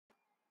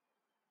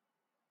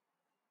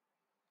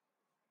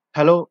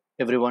Hello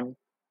everyone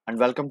and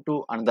welcome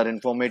to another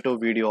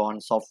informative video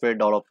on software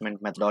development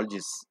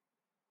methodologies.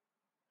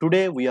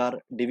 Today we are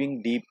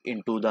diving deep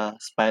into the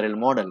spiral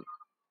model.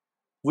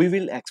 We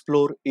will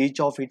explore each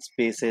of its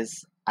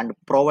phases and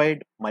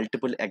provide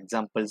multiple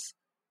examples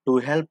to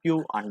help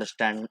you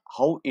understand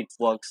how it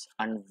works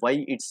and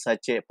why it's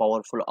such a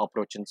powerful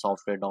approach in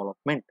software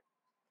development.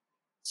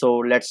 So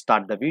let's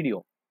start the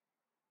video.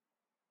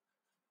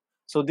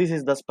 So this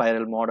is the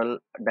spiral model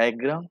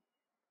diagram.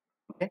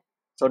 Okay,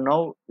 so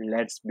now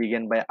let's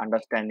begin by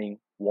understanding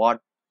what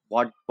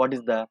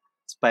is the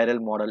spiral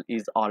model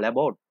is all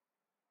about.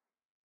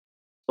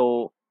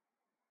 So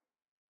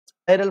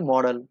spiral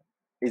model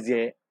is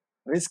a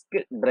risk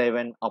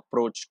driven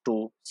approach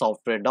to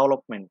software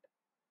development.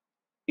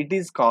 It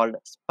is called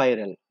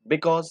spiral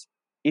because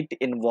it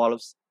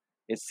involves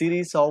a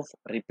series of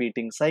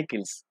repeating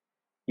cycles,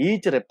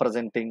 each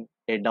representing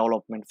a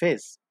development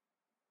phase.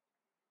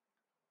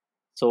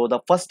 So the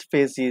first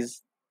phase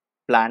is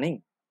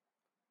planning.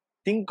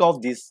 Think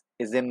of this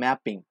as a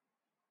mapping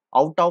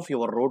out of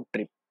your road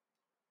trip.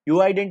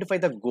 You identify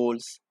the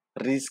goals,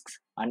 risks,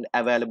 and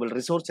available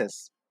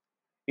resources.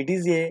 It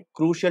is a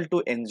crucial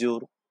to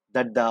ensure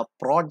that the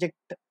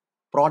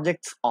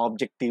project's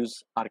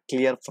objectives are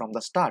clear from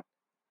the start.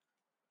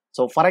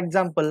 So, for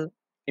example,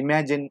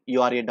 imagine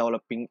you are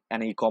developing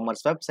an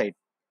e-commerce website.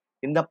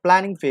 In the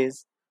planning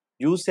phase,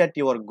 you set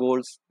your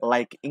goals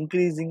like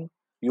increasing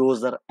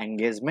user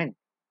engagement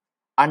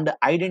and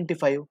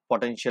identify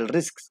potential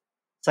risks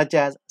such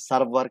as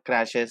server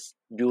crashes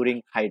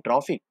during high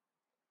traffic.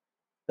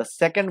 The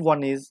second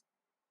one is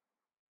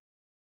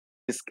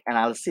risk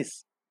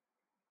analysis.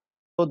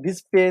 So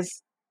this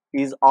phase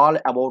is all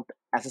about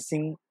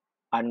assessing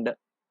and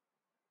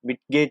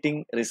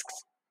mitigating risks.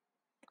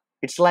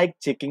 It's like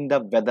checking the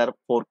weather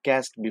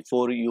forecast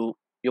before your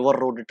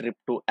road trip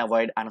to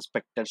avoid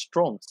unexpected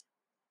storms.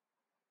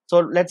 So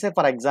let's say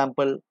for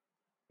example,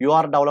 you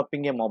are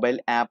developing a mobile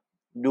app.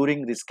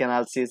 During risk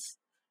analysis,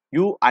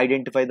 you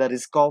identify the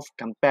risk of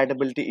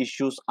compatibility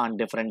issues on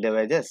different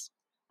devices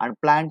and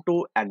plan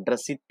to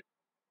address it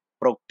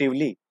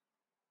proactively.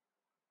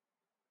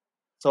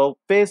 So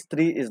phase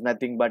 3 is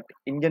nothing but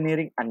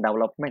engineering and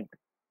development.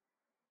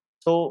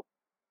 So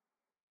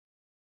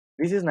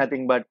this is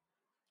nothing but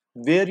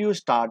where you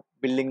start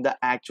building the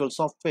actual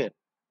software.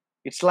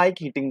 It's like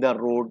hitting the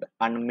road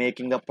and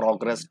making the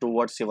progress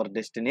towards your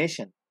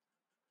destination.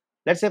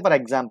 Let's say, for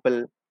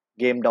example,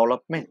 game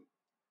development.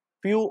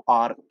 If you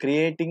are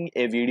creating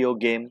a video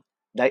game,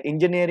 the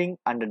engineering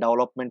and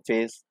development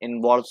phase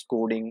involves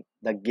coding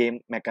the game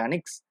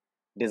mechanics,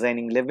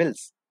 designing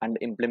levels, and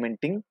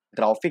implementing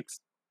graphics.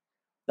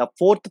 The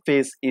fourth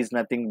phase is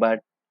nothing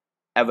but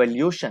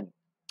evaluation.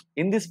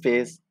 In this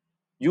phase,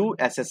 you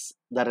assess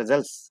the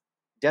results,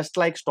 just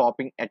like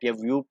stopping at a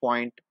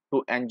viewpoint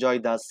to enjoy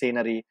the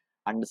scenery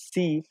and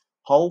see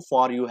how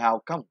far you have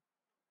come.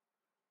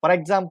 For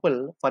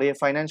example, for a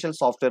financial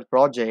software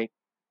project,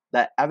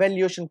 the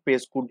evaluation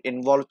phase could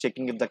involve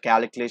checking if the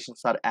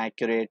calculations are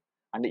accurate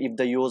and if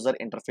the user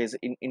interface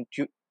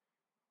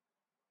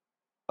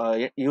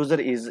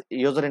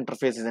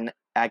is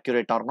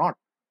accurate or not.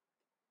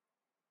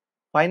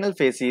 Final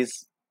phase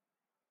is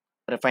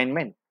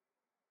refinement.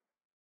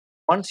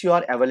 Once you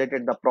are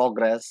evaluated the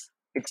progress,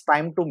 it's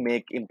time to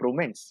make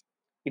improvements.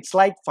 It's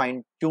like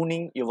fine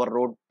tuning your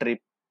road trip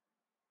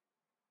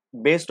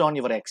based on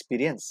your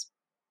experience.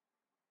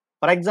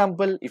 For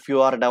example, if you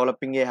are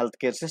developing a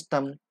healthcare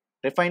system,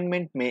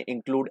 refinement may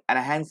include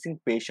enhancing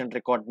patient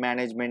record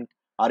management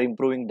or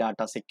improving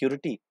data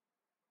security.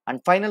 And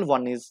final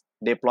one is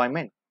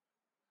deployment.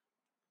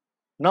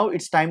 Now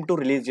it's time to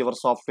release your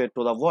software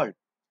to the world.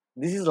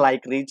 This is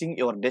like reaching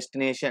your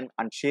destination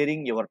and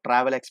sharing your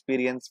travel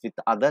experience with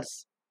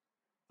others.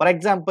 For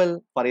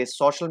example, for a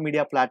social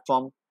media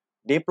platform,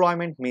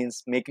 deployment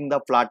means making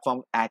the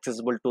platform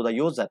accessible to the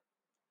user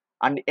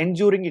and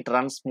ensuring it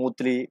runs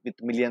smoothly with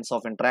millions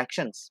of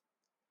interactions.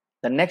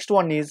 The next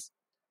one is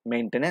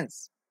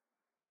maintenance.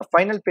 The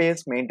final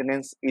phase,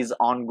 maintenance, is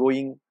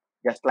ongoing,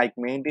 just like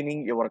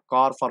maintaining your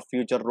car for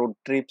future road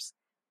trips.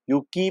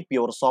 You keep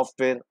your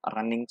software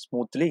running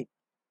smoothly.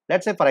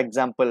 Let's say, for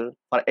example,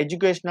 for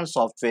educational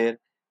software,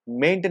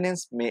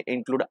 maintenance may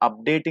include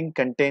updating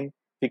content,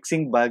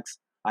 fixing bugs,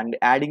 and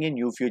adding in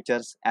new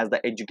features as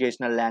the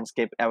educational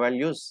landscape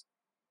evolves.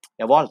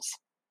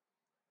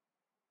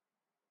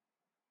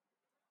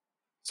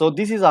 So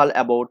this is all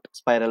about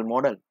spiral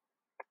model.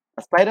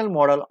 A spiral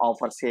model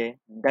offers a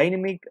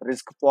dynamic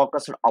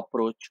risk-focused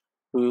approach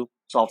to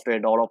software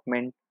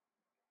development,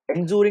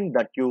 ensuring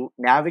that you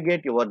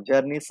navigate your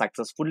journey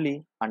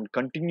successfully and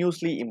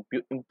continuously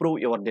improve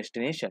your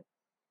destination.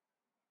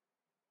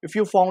 If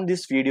you found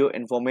this video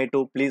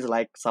informative, please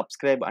like,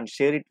 subscribe, and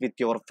share it with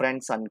your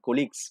friends and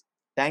colleagues.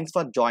 Thanks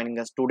for joining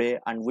us today,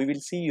 and we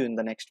will see you in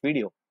the next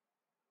video.